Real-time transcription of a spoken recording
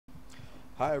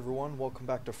Hi everyone, welcome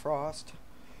back to Frost.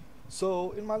 So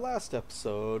in my last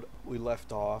episode we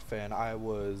left off and I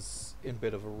was in a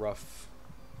bit of a rough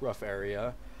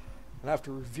area, and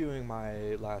after reviewing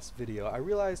my last video I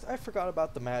realized I forgot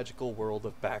about the magical world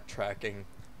of backtracking.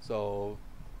 So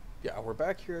yeah, we're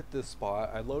back here at this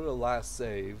spot. I loaded a last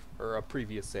save, or a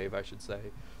previous save I should say,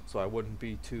 so I wouldn't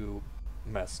be too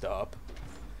messed up.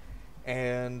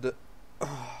 And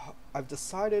I've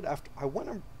decided after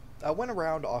I went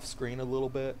around off screen a little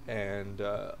bit and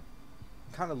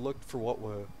kind of looked for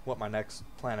what my next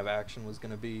plan of action was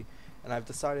going to be, and I've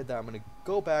decided that I'm going to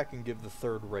go back and give the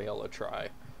third rail a try.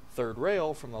 Third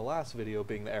rail from the last video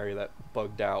being the area that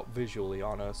bugged out visually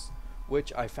on us,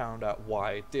 which I found out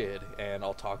why it did, and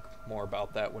I'll talk more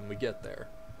about that when we get there.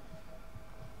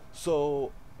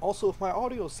 So also, if my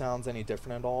audio sounds any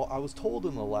different at all, I was told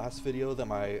in the last video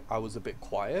that I was a bit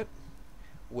quiet,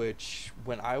 which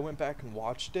when I went back and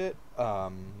watched it,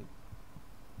 my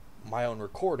own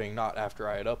recording, not after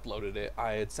I had uploaded it,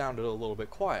 I had sounded a little bit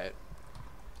quiet.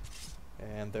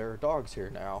 And there are dogs here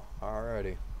now.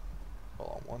 Alrighty. Hold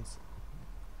on once.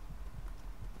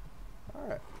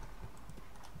 Alright.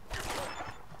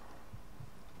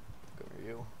 Go to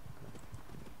you.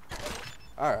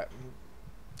 Alright.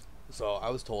 So I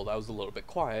was told I was a little bit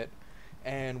quiet,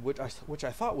 and which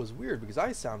I thought was weird because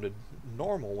I sounded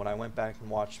normal when I went back and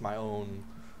watched my own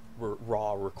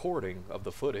raw recording of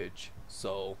the footage.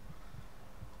 So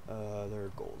there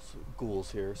are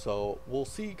ghouls here. So we'll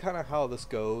see kind of how this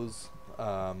goes. Wait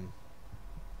a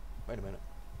minute.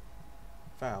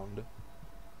 Found.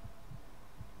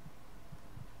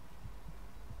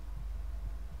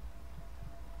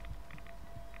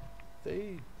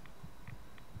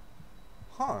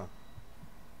 Huh.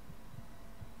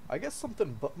 I guess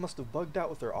something must have bugged out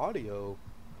with their audio.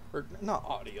 Or, not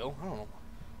audio, I don't know.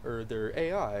 Or their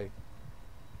AI.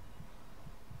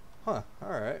 Huh,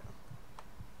 alright.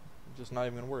 I'm just not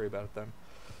even going to worry about it then.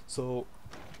 So,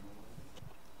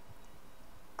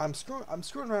 I'm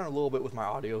screwing around a little bit with my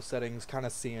audio settings, kind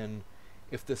of seeing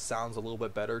if this sounds a little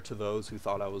bit better to those who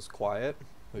thought I was quiet,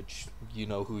 which you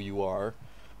know who you are.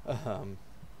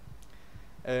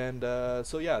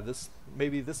 So yeah,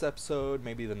 maybe this episode,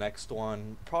 maybe the next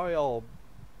one, probably I'll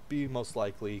be most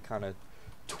likely kind of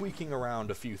tweaking around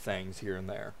a few things here and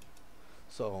there.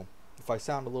 So if I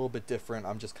sound a little bit different,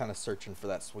 I'm just kind of searching for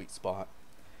that sweet spot.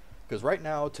 Because right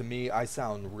now, to me, I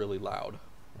sound really loud,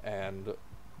 but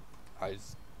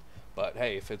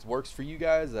hey, if it works for you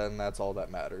guys, then that's all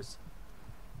that matters.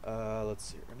 Let's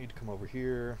see. I need to come over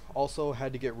here. Also,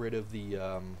 had to get rid of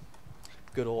the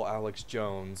good old Alex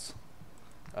Jones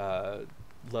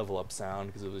level up sound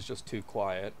because it was just too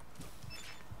quiet.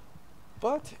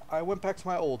 But I went back to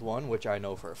my old one, which I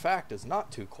know for a fact is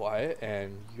not too quiet,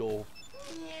 and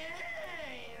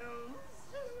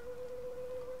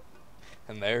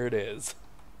and there it is.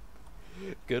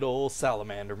 Good old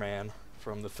Salamander Man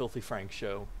from the Filthy Frank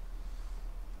show.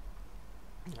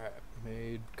 Alright,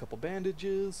 made a couple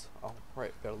bandages. Oh,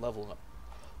 right, got a level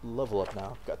up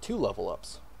now. Got 2 level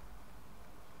ups.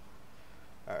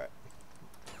 Alright.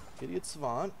 Idiot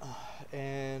Savant,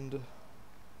 and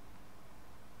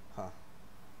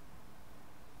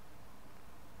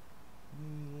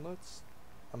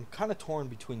I'm kind of torn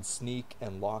between Sneak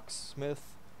and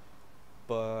Locksmith,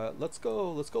 but let's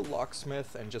go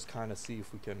Locksmith and just kind of see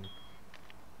if we can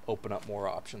open up more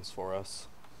options for us.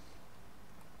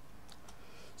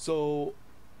 So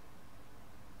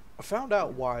I found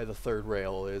out why the third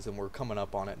rail is, and we're coming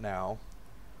up on it now.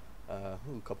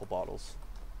 Ooh, a couple bottles.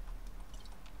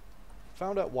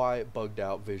 Found out why it bugged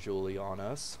out visually on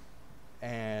us,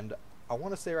 and I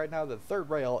want to say right now that the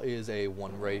third rail is a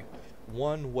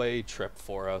one-way trip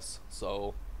for us.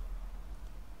 So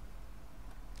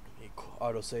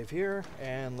autosave here,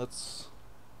 and let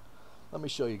me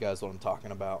show you guys what I'm talking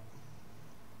about.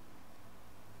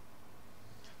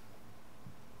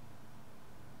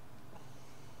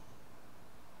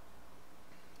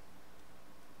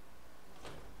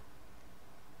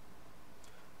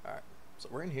 Alright, so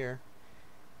we're in here.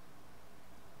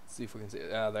 See if we can see it.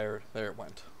 There it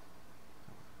went.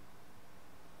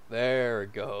 There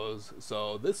it goes.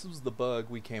 So this was the bug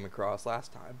we came across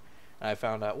last time, and I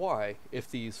found out why.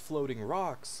 If these floating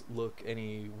rocks look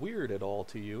any weird at all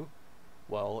to you,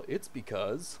 well, it's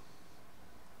because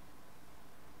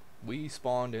we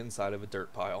spawned inside of a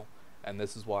dirt pile, and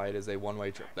this is why it is a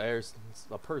one-way trip. There's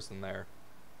a person there.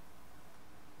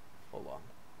 Hold on.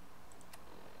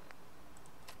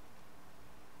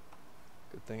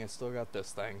 Good thing I still got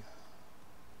this thing.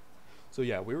 So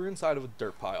yeah, we were inside of a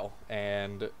dirt pile,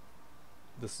 and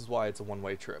this is why it's a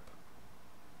one-way trip.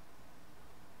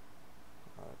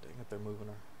 Dang it, they're moving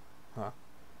her. Huh.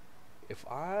 if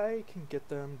I can get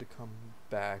them to come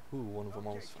back. Ooh, one of them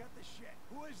almost. Cut the shit.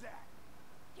 Who is that?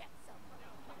 Get some.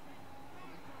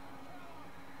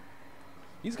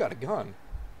 He's got a gun.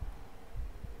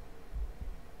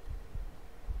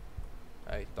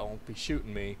 Hey, don't be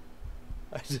shooting me.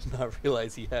 I did not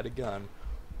realize he had a gun.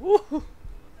 Woo!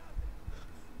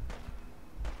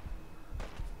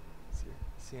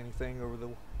 See anything over the...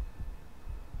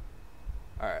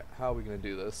 Alright, how are we gonna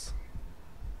do this?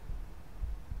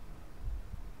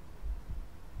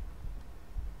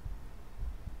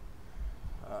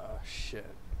 Shit.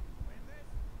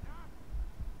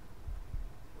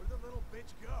 Where'd the little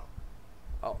bitch go?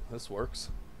 Oh, this works.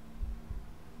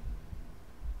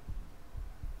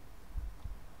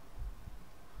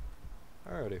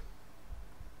 Alrighty.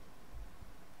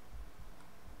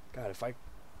 God, if I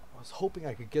was hoping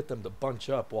I could get them to bunch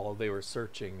up while they were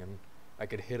searching and I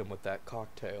could hit them with that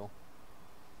cocktail.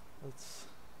 Let's...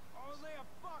 Only a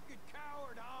fucking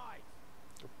coward hides.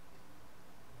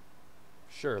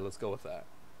 Sure, let's go with that.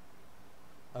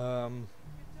 God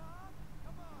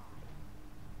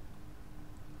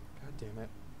damn it.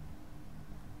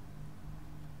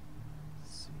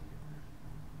 Let's see here.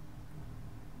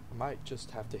 I might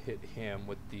just have to hit him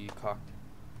with the cocktail.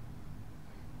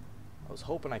 I was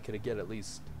hoping I could get at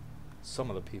least some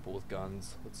of the people with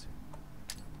guns. Let's see.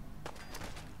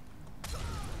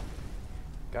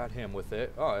 Got him with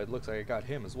it. Oh, it looks like I got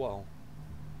him as well.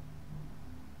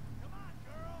 Come on,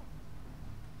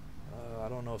 girl. I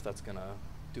don't know if that's gonna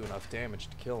do enough damage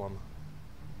to kill him.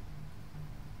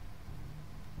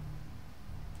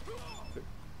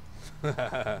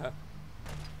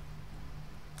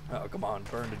 Oh, come on,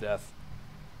 burn to death.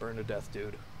 Burn to death,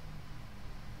 dude.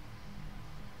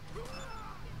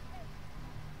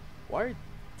 Why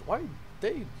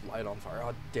they light on fire?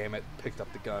 Oh, damn it. Picked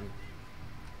up the gun.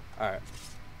 Alright.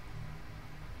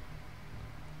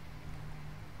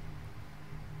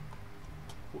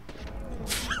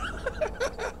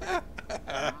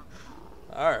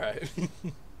 Alright.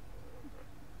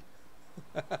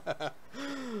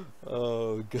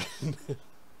 Oh, goodness.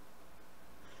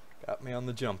 Got me on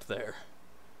the jump there.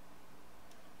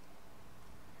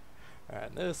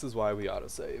 Alright, this is why we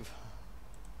autosave.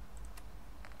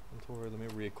 Let me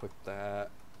re-equip that.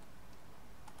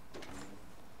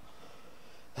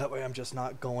 That way I'm just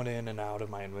not going in and out of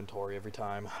my inventory every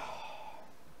time.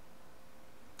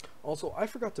 Also, I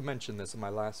forgot to mention this in my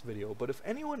last video, but if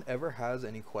anyone ever has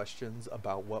any questions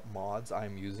about what mods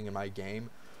I'm using in my game,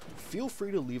 feel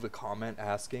free to leave a comment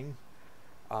asking.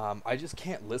 I just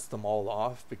can't list them all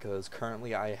off because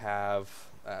currently I have,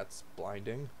 that's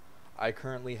blinding, I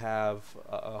currently have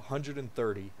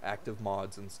 130 active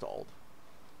mods installed.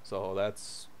 So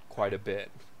that's quite a bit.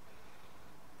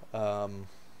 So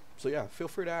yeah, feel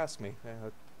free to ask me.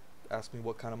 Ask me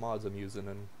what kind of mods I'm using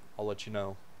and I'll let you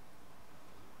know.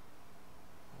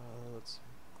 Let's see.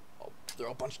 Oh, they're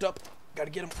all bunched up. Gotta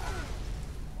get them.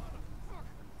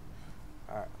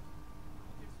 Alright.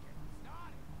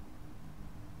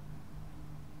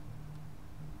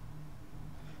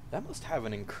 That must have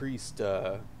an increased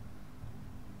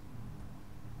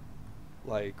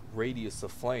like radius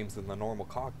of flames than the normal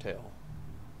cocktail.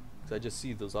 Cause I just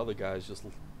see those other guys just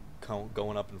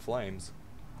going up in flames.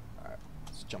 Alright,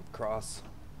 let's jump across.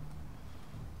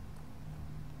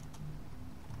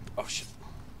 Oh shit.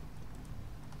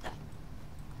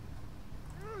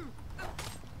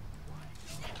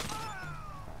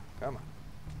 Come on.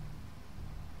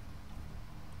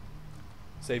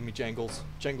 Save me, Jangles.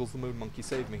 Jangles the moon monkey,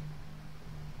 save me.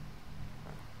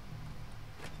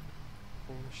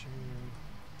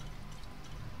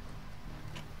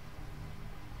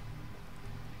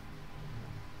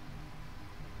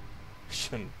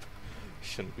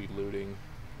 Shouldn't be looting.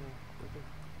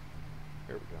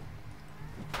 Here we go.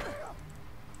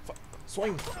 Fuck.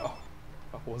 Swing! Oh,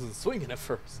 I wasn't swinging at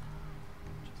first.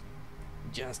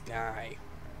 Just die.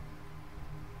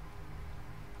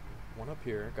 One up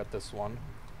here. Got this one.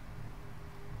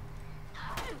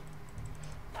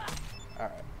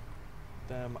 Alright.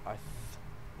 Them, I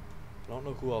don't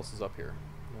know who else is up here.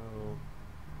 No.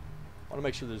 I want to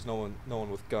make sure there's no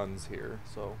one with guns here,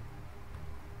 so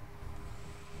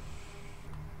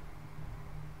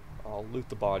I'll loot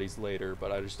the bodies later,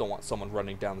 but I just don't want someone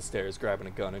running down the stairs, grabbing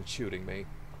a gun and shooting me.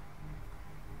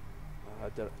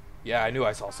 Yeah, I knew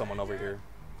I saw someone over here.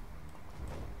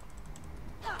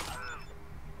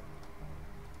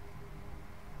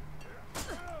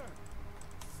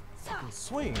 Fucking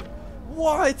swing.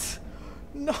 What?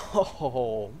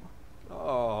 No.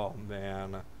 Oh,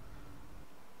 man.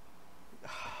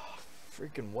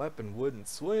 Freaking weapon wouldn't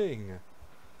swing.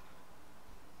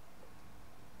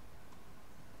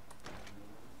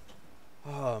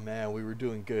 man, we were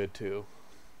doing good too.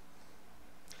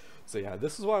 So yeah,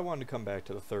 this is why I wanted to come back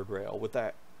to the third rail. With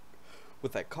that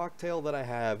cocktail that I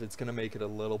have, it's gonna make it a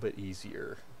little bit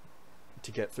easier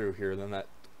to get through here than that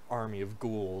army of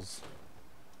ghouls.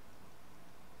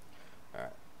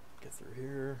 Alright, get through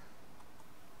here.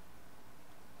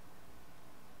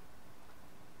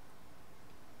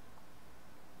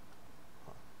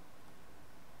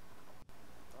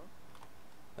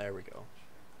 There we go.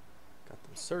 Got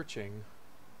them searching.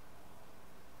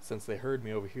 Since they heard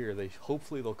me over here,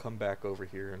 hopefully they'll come back over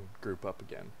here and group up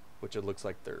again, which it looks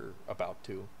like they're about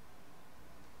to.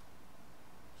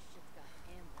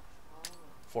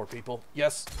 4 people.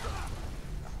 Yes.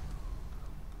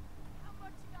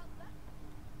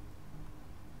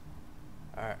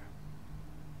 All right.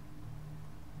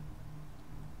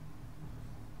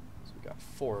 So we got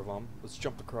 4 of them. Let's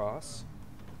jump across.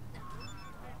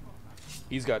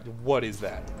 He's got. What is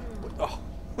that? Oh,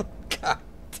 God.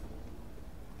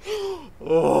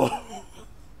 Oh.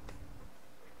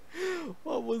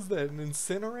 What was that? An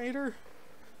incinerator?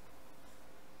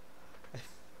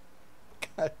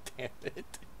 God damn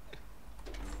it.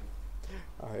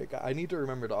 Alright, I need to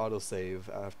remember to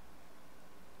autosave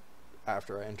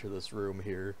after I enter this room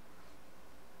here.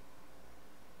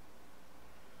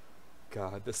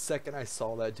 God, the second I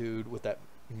saw that dude with that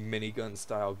minigun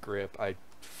style grip, I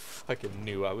fucking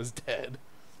knew I was dead.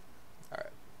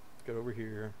 Alright, let's get over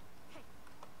here.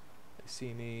 They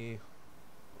see me.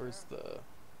 Where's the...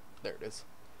 There it is.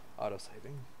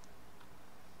 Autosaving.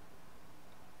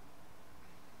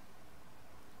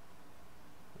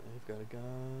 They've got a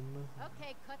gun.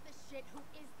 Okay, cut the shit. Who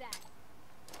is that?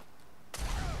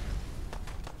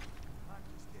 I'm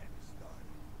just getting started.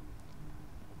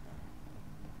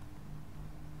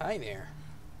 Hi there.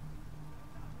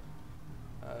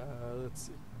 Let's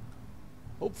see.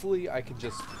 Hopefully I can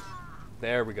just...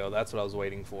 There we go. That's what I was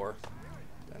waiting for.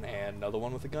 And another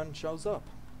one with a gun shows up.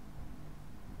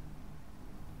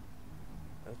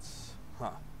 That's...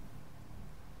 Huh.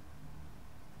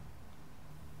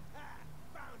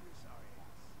 Found you, sorry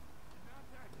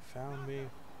ass. They found me.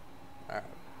 Alright.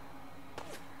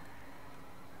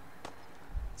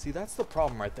 See, that's the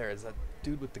problem right there, is that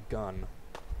dude with the gun.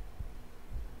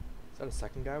 Is that a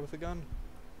second guy with a gun?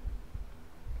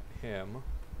 Him.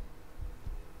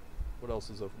 What else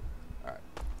is over? Alright,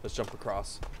 let's jump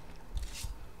across.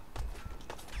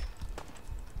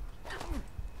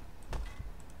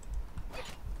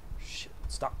 Shit,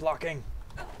 stop blocking!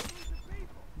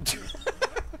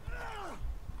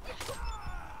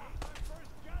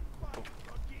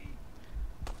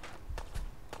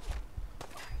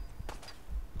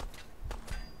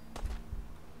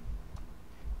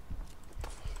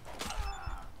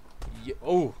 Yeah,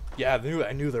 oh, yeah,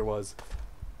 I knew there was.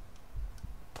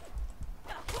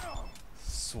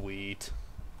 Sweet.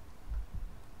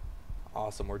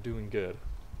 Awesome, we're doing good.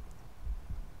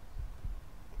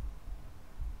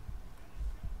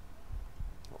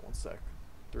 Hold on 1 sec.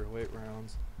 308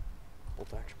 rounds.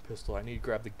 Bolt action pistol. I need to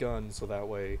grab the gun so that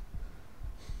way.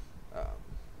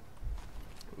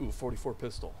 Ooh, 44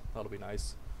 pistol. That'll be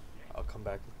nice. I'll come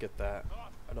back and get that.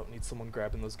 I don't need someone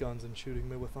grabbing those guns and shooting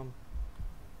me with them.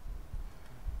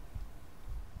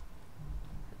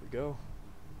 Here we go.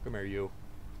 Come here, you.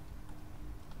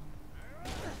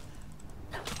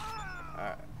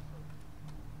 Alright.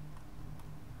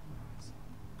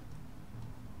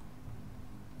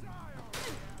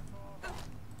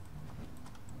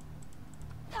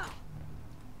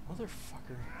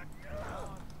 Motherfucker.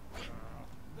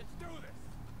 Let's do this.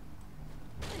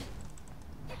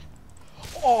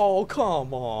 Oh,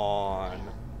 come on.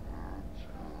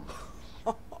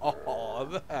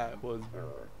 Oh, that was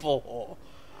bull.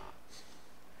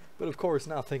 But of course,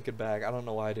 now thinking back, I don't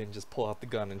know why I didn't just pull out the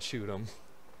gun and shoot him.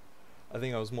 I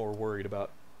think I was more worried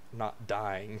about not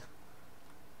dying.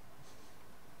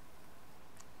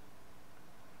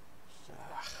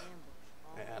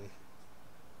 Man.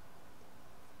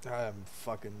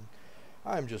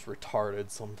 I'm just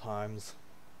retarded sometimes.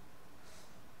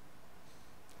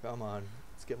 Come on,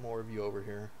 let's get more of you over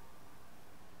here.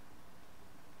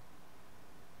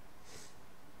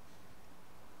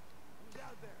 Who's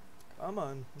out there? Come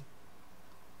on.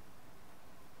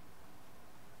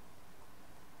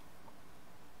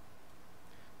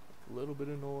 A little bit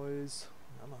of noise.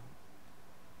 Come on.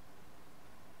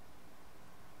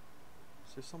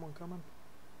 Is there someone coming?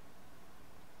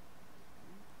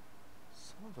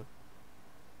 Son of a...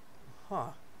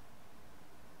 Huh.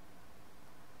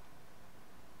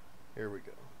 Here we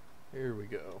go. Here we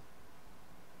go.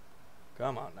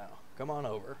 Come on now. Come on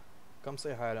over. Come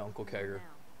say hi to Uncle Kegger.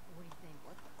 What do you think?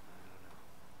 What?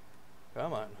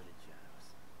 Come on.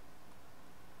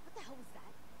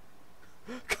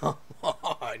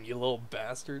 You little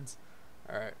bastards.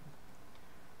 Alright.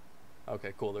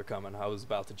 Okay, cool, they're coming. I was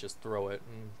about to just throw it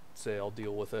and say I'll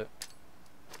deal with it.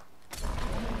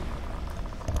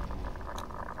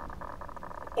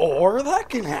 Or that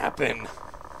can happen!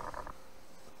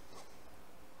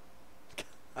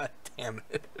 God damn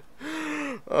it.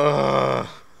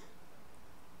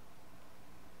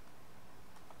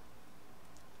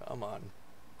 Come on.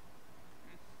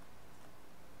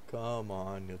 Come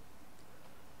on, you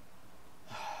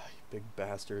big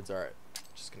bastards. Alright,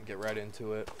 just gonna get right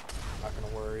into it. Not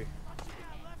gonna worry.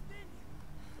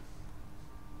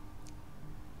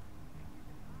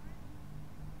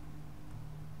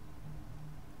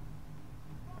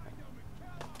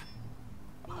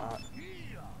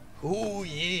 Ooh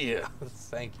yeah!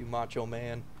 Thank you, Macho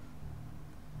Man.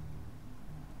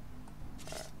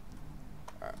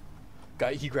 Alright.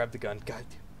 Guy, he grabbed the gun. God.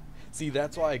 See,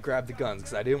 that's why I grabbed the guns,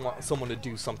 because I didn't want someone to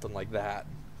do something like that.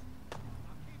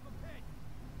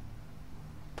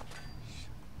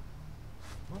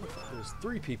 There's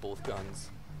 3 people with guns.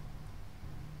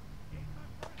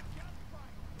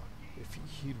 If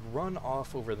he'd run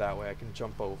off over that way, I can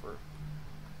jump over.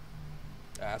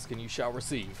 Ask and you shall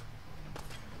receive.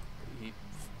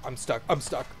 I'm stuck. I'm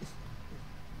stuck.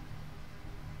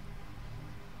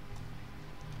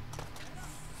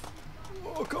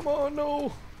 Oh, come on,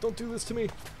 no. Don't do this to me.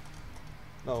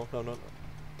 No, no, no, no.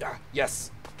 Yeah,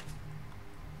 yes.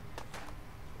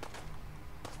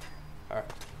 Alright,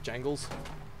 Jangles.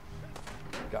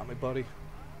 Got me, buddy.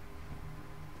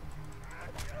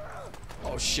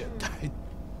 Oh, shit.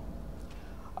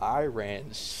 I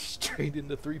ran straight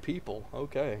into 3 people.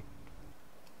 Okay.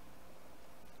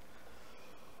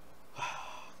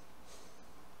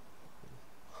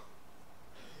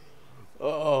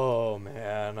 Oh,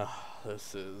 man.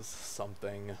 This is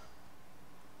something.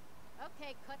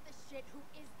 Okay, cut the shit. Who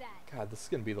is that? God, this is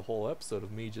going to be the whole episode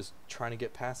of me just trying to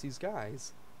get past these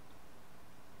guys.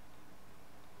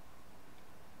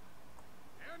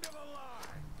 End of the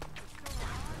line. You're still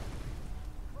alive?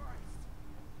 Christ.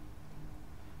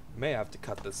 May have to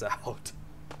cut this out.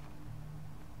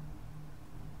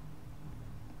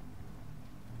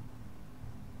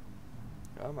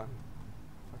 Come on.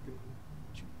 Fucking.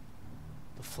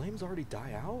 The flames already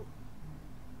die out?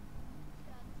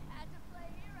 Just had to play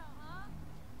hero, huh?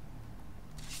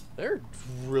 They're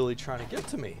really trying to get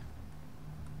to me.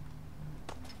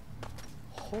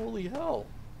 Holy hell.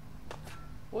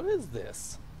 What is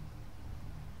this?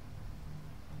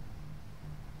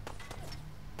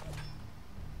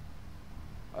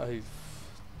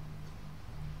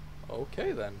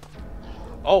 Okay then.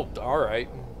 Oh, alright.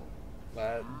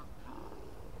 That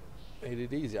made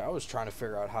it easy. I was trying to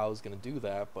figure out how I was going to do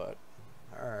that, but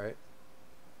alright.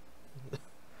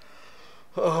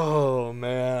 Oh,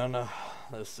 man.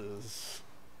 This is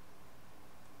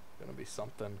going to be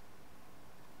something.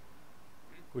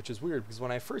 Which is weird, because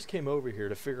when I first came over here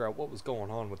to figure out what was going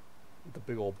on with the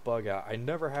big old bug out, I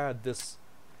never had this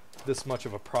much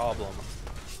of a problem.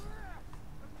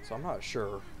 So I'm not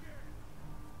sure.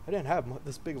 I didn't have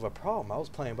this big of a problem. I was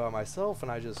playing by myself,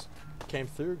 and I just came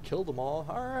through, killed them all.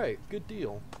 Alright, good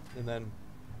deal. And then...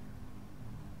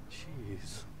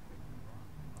 Jeez.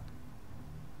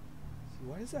 See,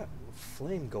 why does that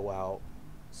flame go out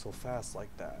so fast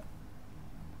like that?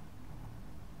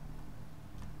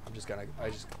 I'm just gonna...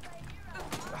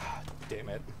 Ah, damn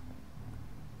it.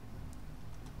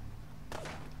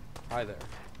 Hi there.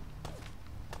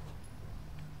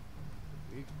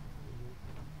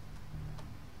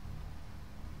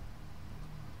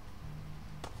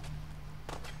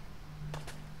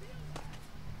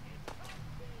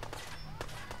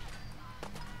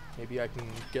 Maybe I can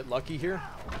get lucky here,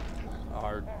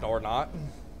 or not.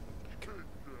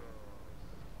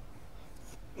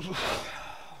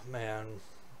 Man,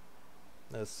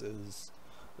 this is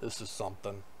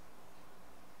something.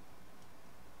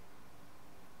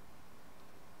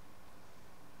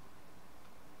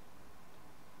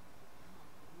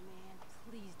 Man,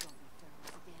 please don't be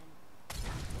fearless again.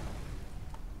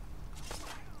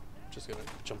 Just gonna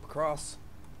jump across.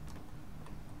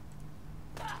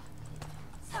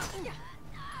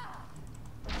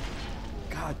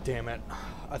 God damn it.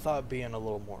 I thought being a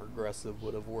little more aggressive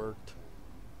would have worked.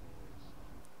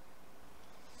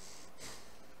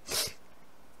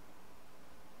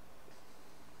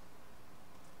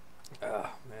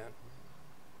 Ah, man.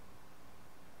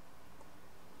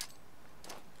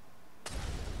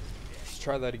 Let's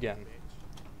try that again.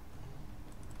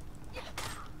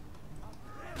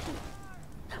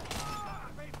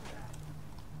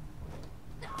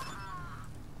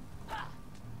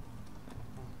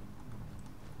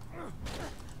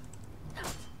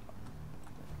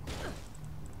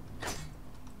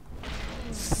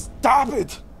 Stop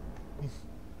it!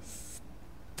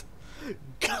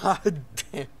 God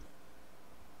damn.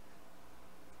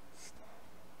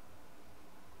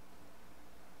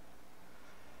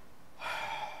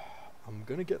 I'm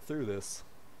gonna get through this.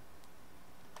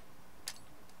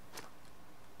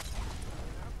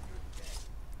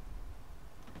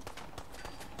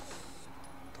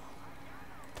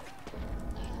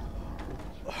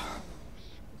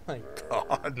 My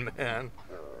God, man.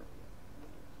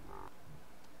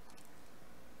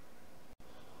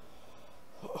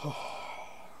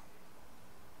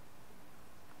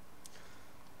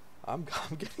 I'm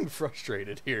getting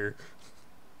frustrated here.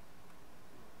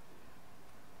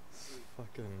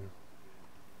 Fucking.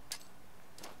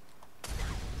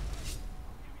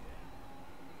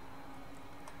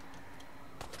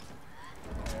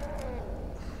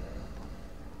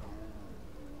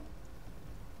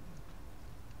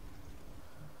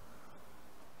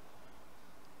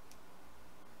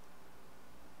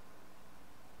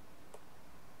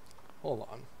 Hold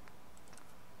on.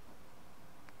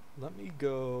 Let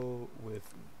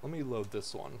me load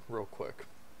this one real quick.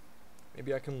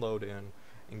 Maybe I can load in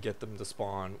and get them to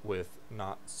spawn with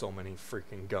not so many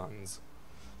freaking guns.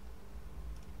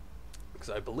 Because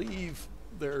I believe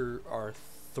there are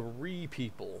 3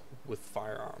 people with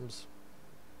firearms.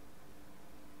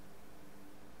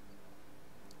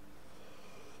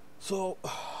 So,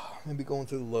 maybe going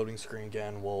through the loading screen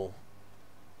again, we'll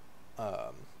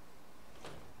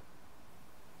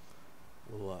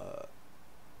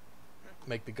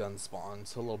make the gun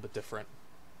spawns a little bit different.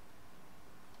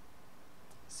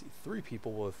 See, 3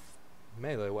 people with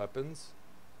melee weapons.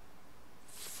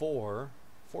 4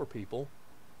 people.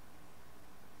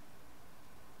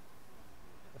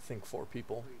 I think 4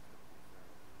 people.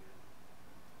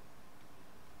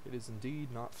 It is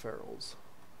indeed not ferals.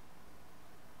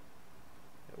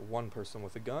 1 person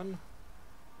with a gun.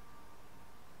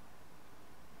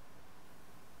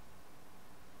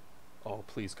 Oh,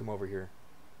 please come over here.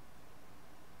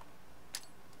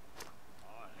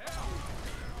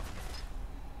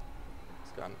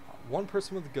 It's got 1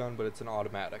 person with a gun, but it's an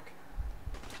automatic.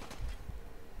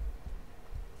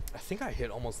 I think I hit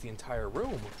almost the entire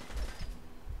room.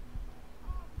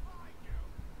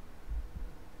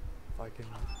 If I can...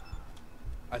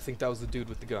 I think that was the dude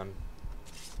with the gun.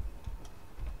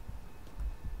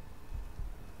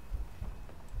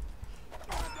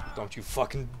 Don't you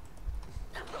fucking...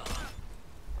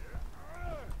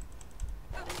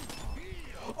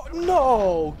 Oh,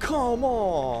 no! Come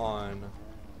on!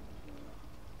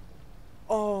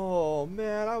 Oh,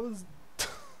 man, I was...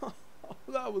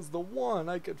 that was the one.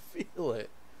 I could feel it.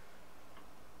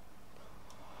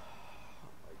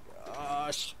 Oh my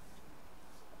gosh.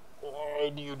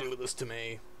 Why do you do this to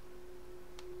me?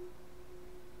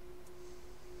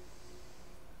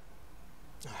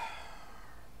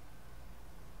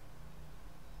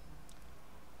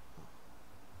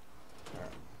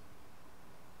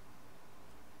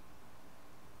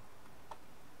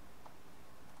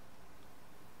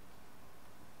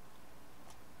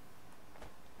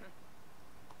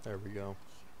 There we go.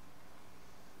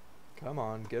 Come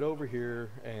on, get over here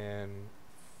and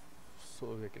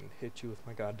so I can hit you with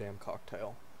my goddamn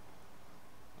cocktail.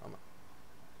 I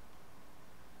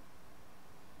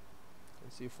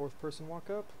see a 4th person walk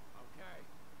up?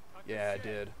 Okay. Yeah, I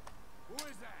did. Who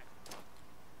is that?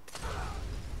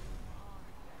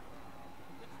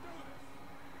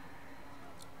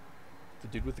 The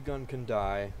dude with the gun can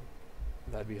die.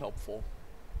 That'd be helpful.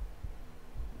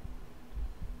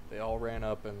 They all ran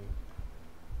up and...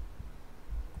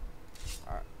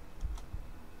 Alright.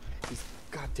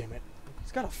 God damn it.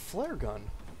 He's got a flare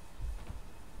gun.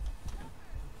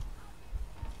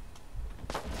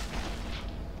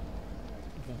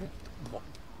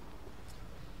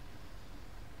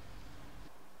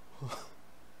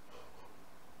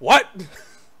 What?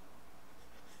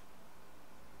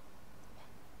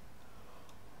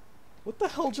 What the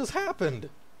hell just happened?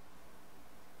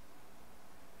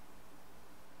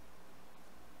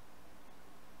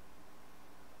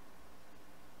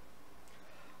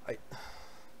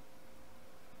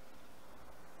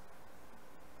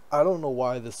 I don't know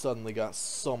why this suddenly got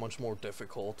so much more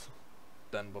difficult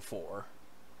than before.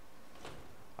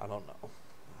 I don't know.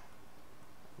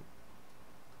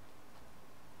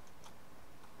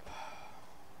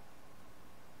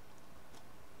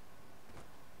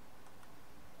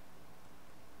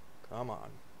 Come on.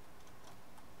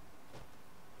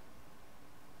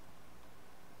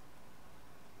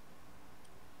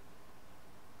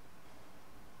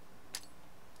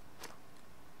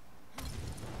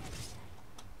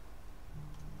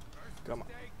 Come on.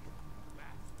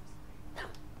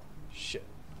 Shit.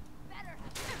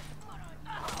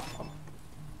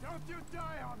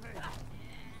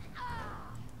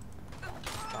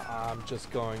 just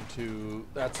going to...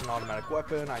 That's an automatic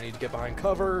weapon. I need to get behind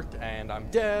cover, and I'm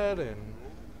dead, and...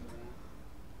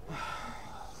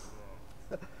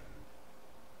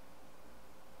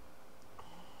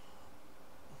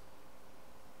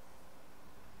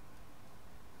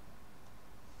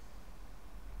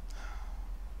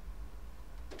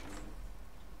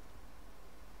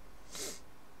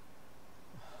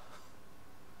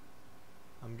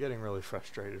 I'm getting really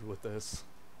frustrated with this.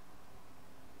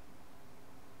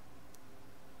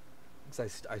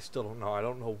 Because I still don't know. I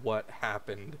don't know what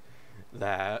happened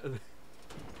that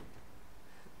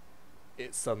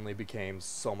it suddenly became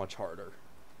so much harder.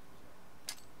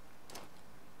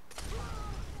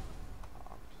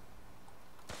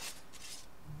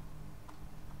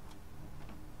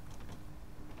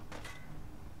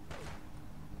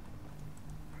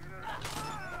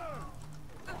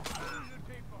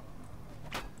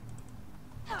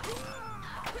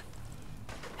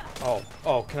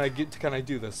 Oh, can I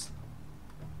do this?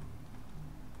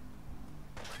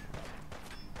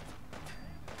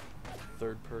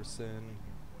 Third person.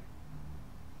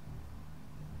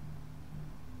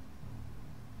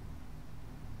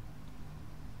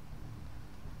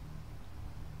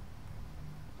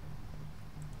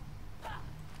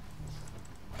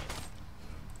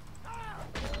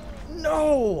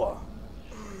 No!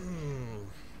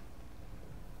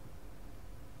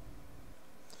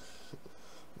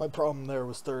 My problem there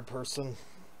was third person.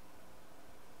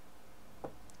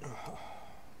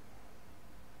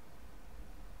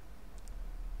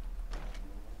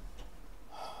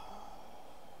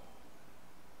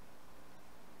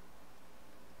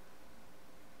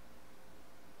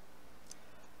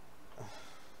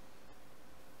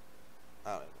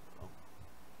 I don't know.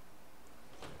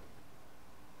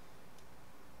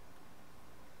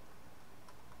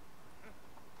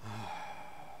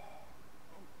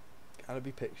 Gotta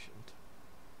be patient.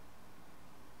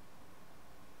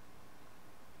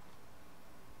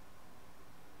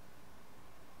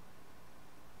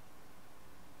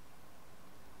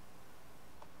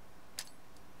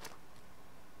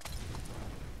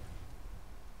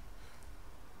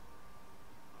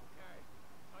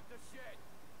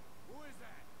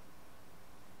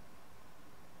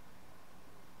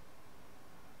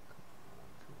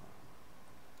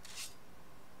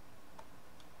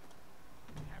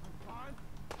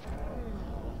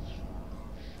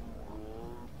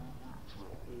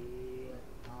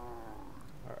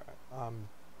 I'm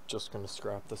just gonna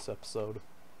scrap this episode.